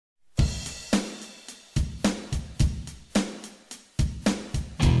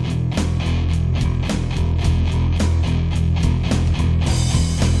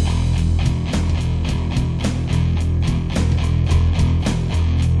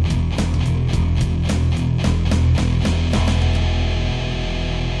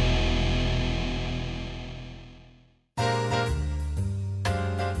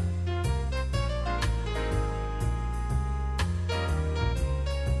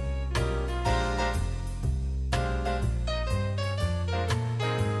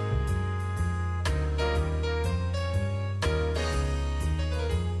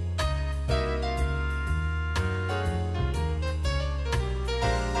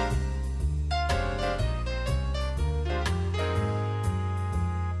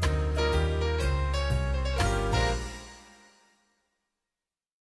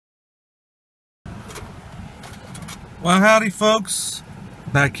Well, howdy folks,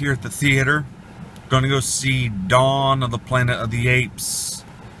 back here at the theater, gonna go see Dawn of the Planet of the Apes.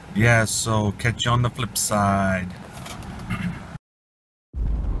 Yeah, so catch you on the flip side.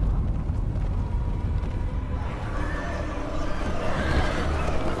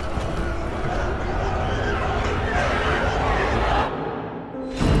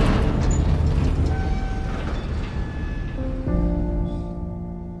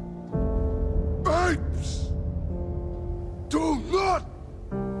 Apes do not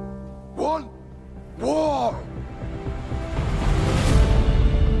want war.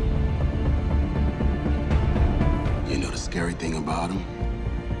 You know the scary thing about them?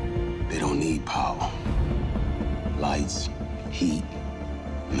 They don't need power. Lights, heat,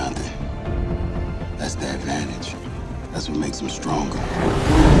 nothing. That's their advantage. That's what makes them stronger.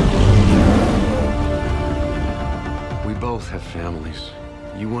 We both have families.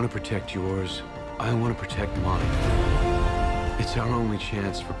 You want to protect yours, I want to protect mine. It's our only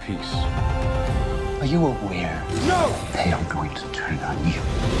chance for peace. Are you aware? No! They are going to turn on you.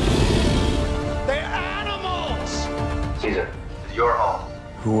 They're animals! Caesar, it's your home.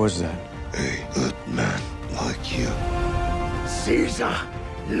 Who was that? A good man like you. Caesar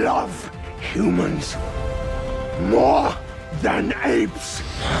love humans more than apes.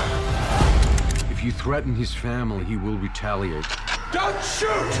 If you threaten his family, he will retaliate. Don't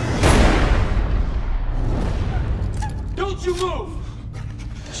shoot! Don't you move!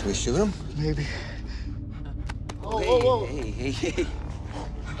 Should we shoot him? Maybe. Hey.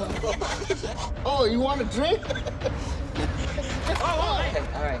 Oh, you want a drink? All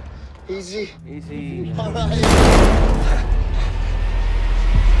right. Easy. Easy. All right.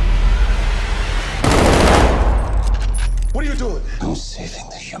 What are you doing? I'm saving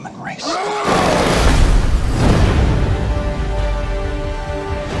the human race. Oh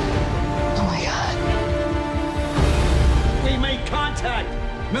my God. We made contact!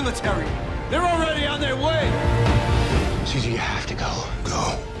 Military! They're already on their way! Caesar, you have to go.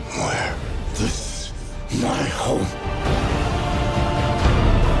 Go where? This is my home.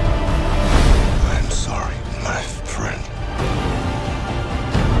 I'm sorry, my friend.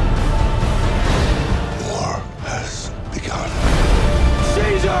 War has begun.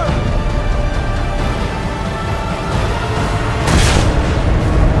 Caesar!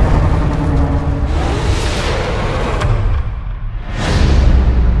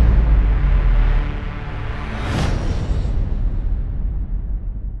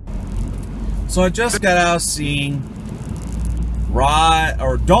 So I just got out seeing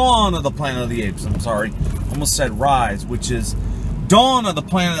Dawn of the Planet of the Apes. I'm sorry, almost said Rise, which is Dawn of the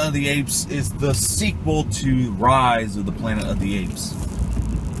Planet of the Apes is the sequel to Rise of the Planet of the Apes.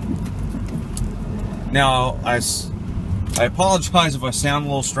 Now, I apologize if I sound a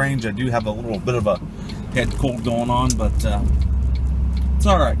little strange. I do have a little bit of a head cold going on, but it's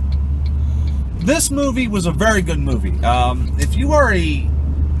all right. This movie was a very good movie. If you are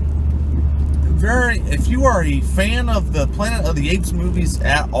a fan of the Planet of the Apes movies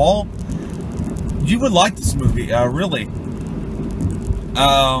at all, you would like this movie, really.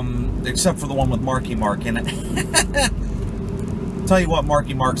 Except for the one with Marky Mark in it. Tell you what,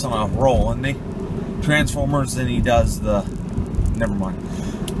 Marky Mark's on a roll, isn't he? Transformers, and he does the... Never mind.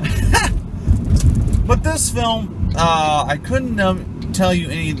 But this film, I couldn't tell you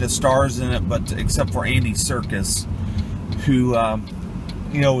any of the stars in it, but except for Andy Serkis, who...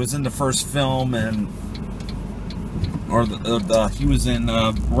 you know, was in the first film, and he was in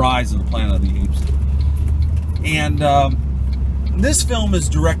Rise of the Planet of the Apes. And this film is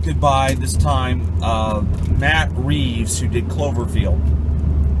directed by, this time, Matt Reeves, who did Cloverfield.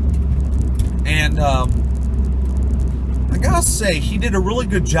 And I gotta say, he did a really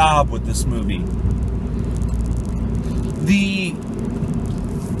good job with this movie. The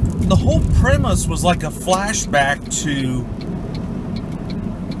whole premise was like a flashback to...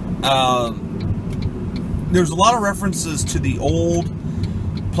 there's a lot of references to the old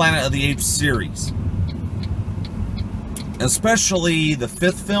Planet of the Apes series, especially the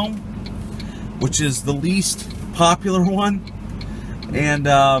fifth film, which is the least popular one, and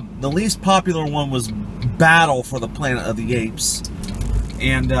the least popular one was Battle for the Planet of the Apes,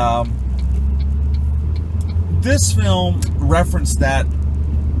 and this film referenced that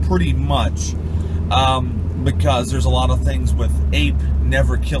pretty much, because there's a lot of things with ape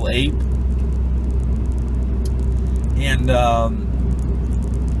never kill ape, and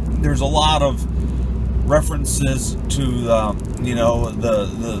there's a lot of references to you know,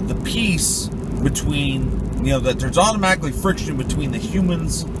 the peace between, you know, that there's automatically friction between the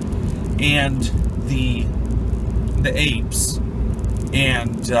humans and the apes,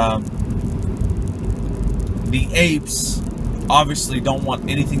 and the apes obviously don't want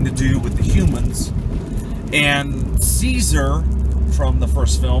anything to do with the humans. And Caesar, from the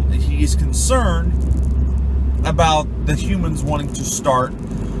first film, he's concerned about the humans wanting to start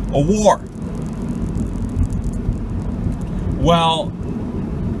a war. Well,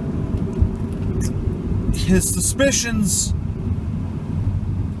 his suspicions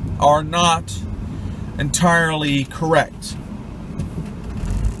are not entirely correct.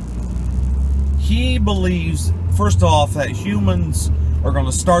 He believes, first off, that humans are going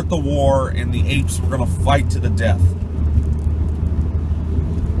to start the war and the apes are going to fight to the death.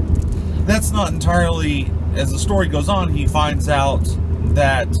 That's not entirely, as the story goes on, he finds out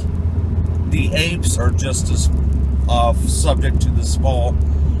that the apes are just as subject to this fall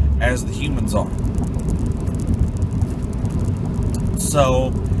as the humans are.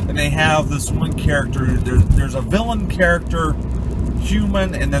 So, and they have this one character, there's a villain character,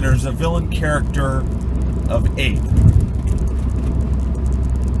 human, and then there's a villain character of ape.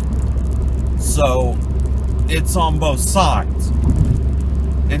 So, it's on both sides.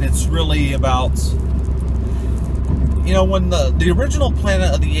 And it's really about, you know, when the original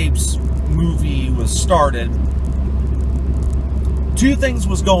Planet of the Apes movie was started, two things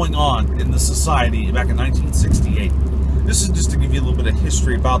was going on in the society back in 1968. This is just to give you a little bit of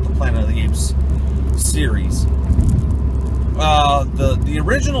history about the Planet of the Apes series. The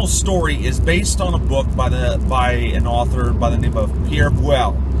original story is based on a book by an author by the name of Pierre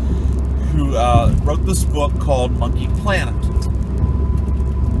Buell, who wrote this book called Monkey Planet.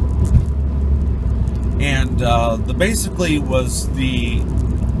 And basically was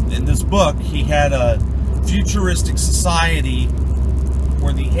in this book, he had a futuristic society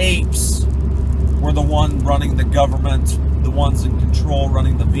where the apes were the one running the government, the ones in control,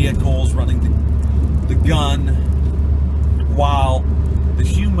 running the vehicles, running the gun, while the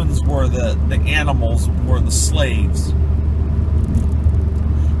humans were the animals, were the slaves.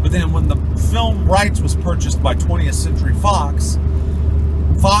 But then when the film rights was purchased by 20th Century Fox,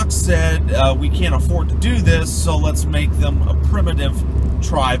 Fox said, we can't afford to do this, so let's make them a primitive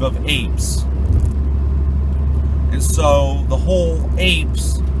tribe of apes. And so the whole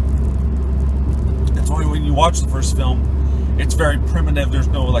apes, it's only when you watch the first film, it's very primitive, there's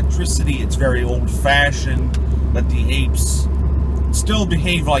no electricity, it's very old-fashioned, that the apes still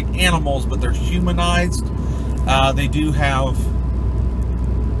behave like animals, but they're humanized. They do have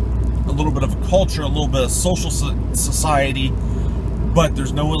a little bit of a culture, a little bit of social society, but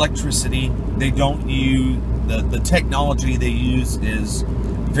there's no electricity. They don't use, the technology they use is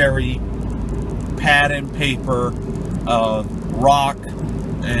very pad and paper, rock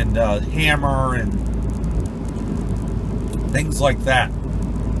and hammer and things like that,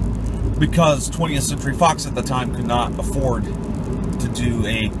 because 20th Century Fox at the time could not afford to do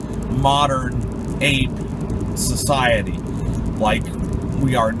a modern ape society like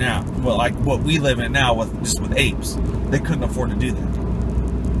we are now. Well, like what we live in now with apes. They couldn't afford to do that.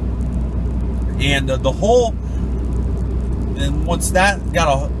 And and once that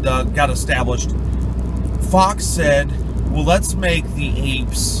got established, Fox said, well, let's make the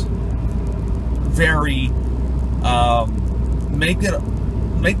apes very, make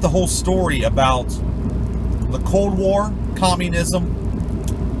the whole story about the Cold War, communism,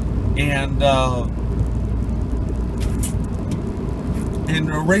 and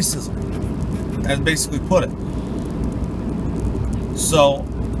racism, as basically put it. So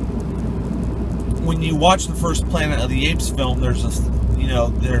when you watch the first Planet of the Apes film, there's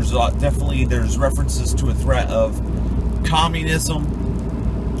definitely references to a threat of communism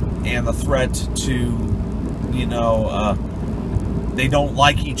and the threat to, they don't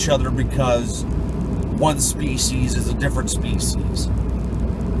like each other because one species is a different species.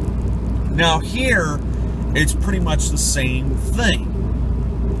 Now here, it's pretty much the same thing.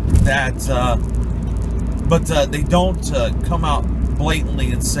 But they don't come out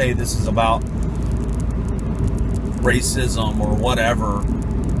blatantly and say this is about racism or whatever.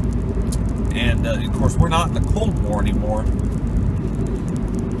 And of course, we're not in the Cold War anymore.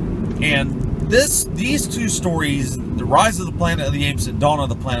 And these two stories, The Rise of the Planet of the Apes and Dawn of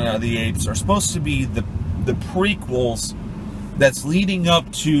the Planet of the Apes, are supposed to be the prequels that's leading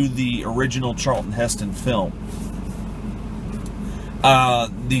up to the original Charlton Heston film.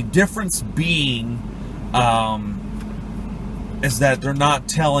 The difference being is that they're not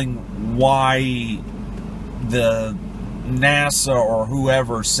telling why the NASA or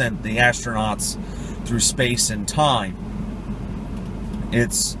whoever sent the astronauts through space and time.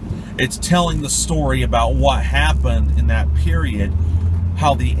 It's telling the story about what happened in that period,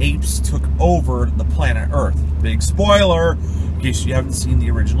 how the apes took over the planet Earth. Big spoiler, in case you haven't seen the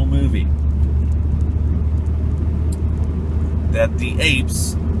original movie. that the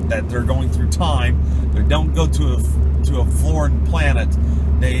apes, that they're going through time, they don't go to a foreign planet,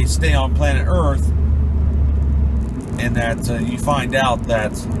 they stay on planet Earth, and that you find out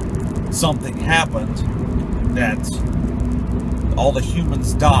that something happened, that all the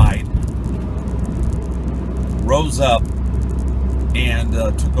humans died, rose up, and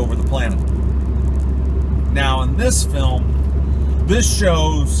took over the planet. Now in this film, this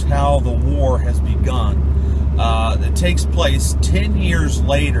shows how the war has begun. It takes place 10 years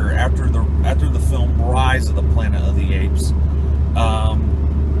later after the film Rise of the Planet of the Apes.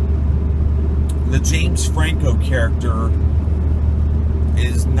 The James Franco character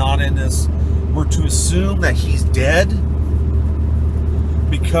is not in this. We're to assume that he's dead,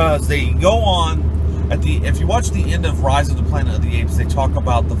 because they go on if you watch the end of Rise of the Planet of the Apes, they talk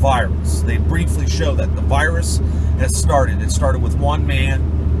about the virus. They briefly show that the virus has started. It started with one man,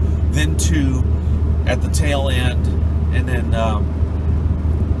 then two at the tail end, and then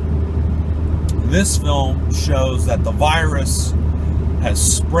this film shows that the virus has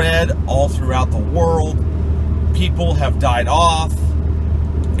spread all throughout the world. People have died off,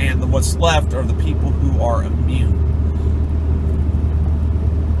 and what's left are the people who are immune.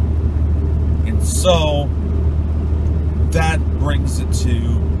 And so that brings it to,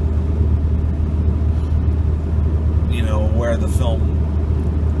 you know, where the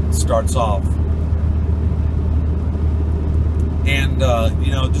film starts off. And,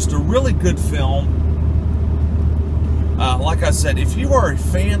 you know, just a really good film. Like I said, if you are a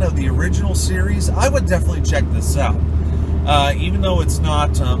fan of the original series, I would definitely check this out. Even though it's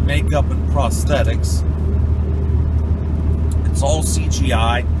not makeup and prosthetics, it's all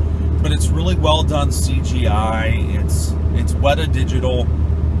CGI, but it's really well done CGI. It's Weta Digital.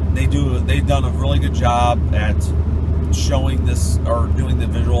 They've done a really good job at showing this, or doing the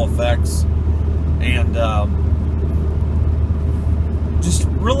visual effects, and just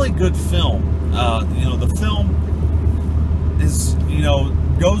really good film. You know, the film is, you know,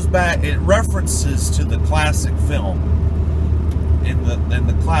 goes back, it references to the classic film in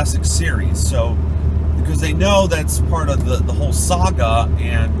the classic series. So because they know that's part of the whole saga,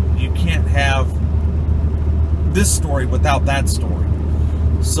 and you can't have this story without that story.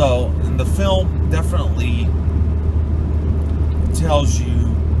 So, and the film definitely tells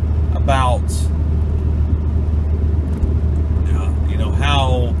you about, you know,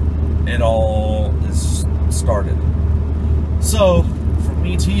 how it all is started. So, from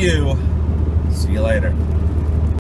me to you, see you later.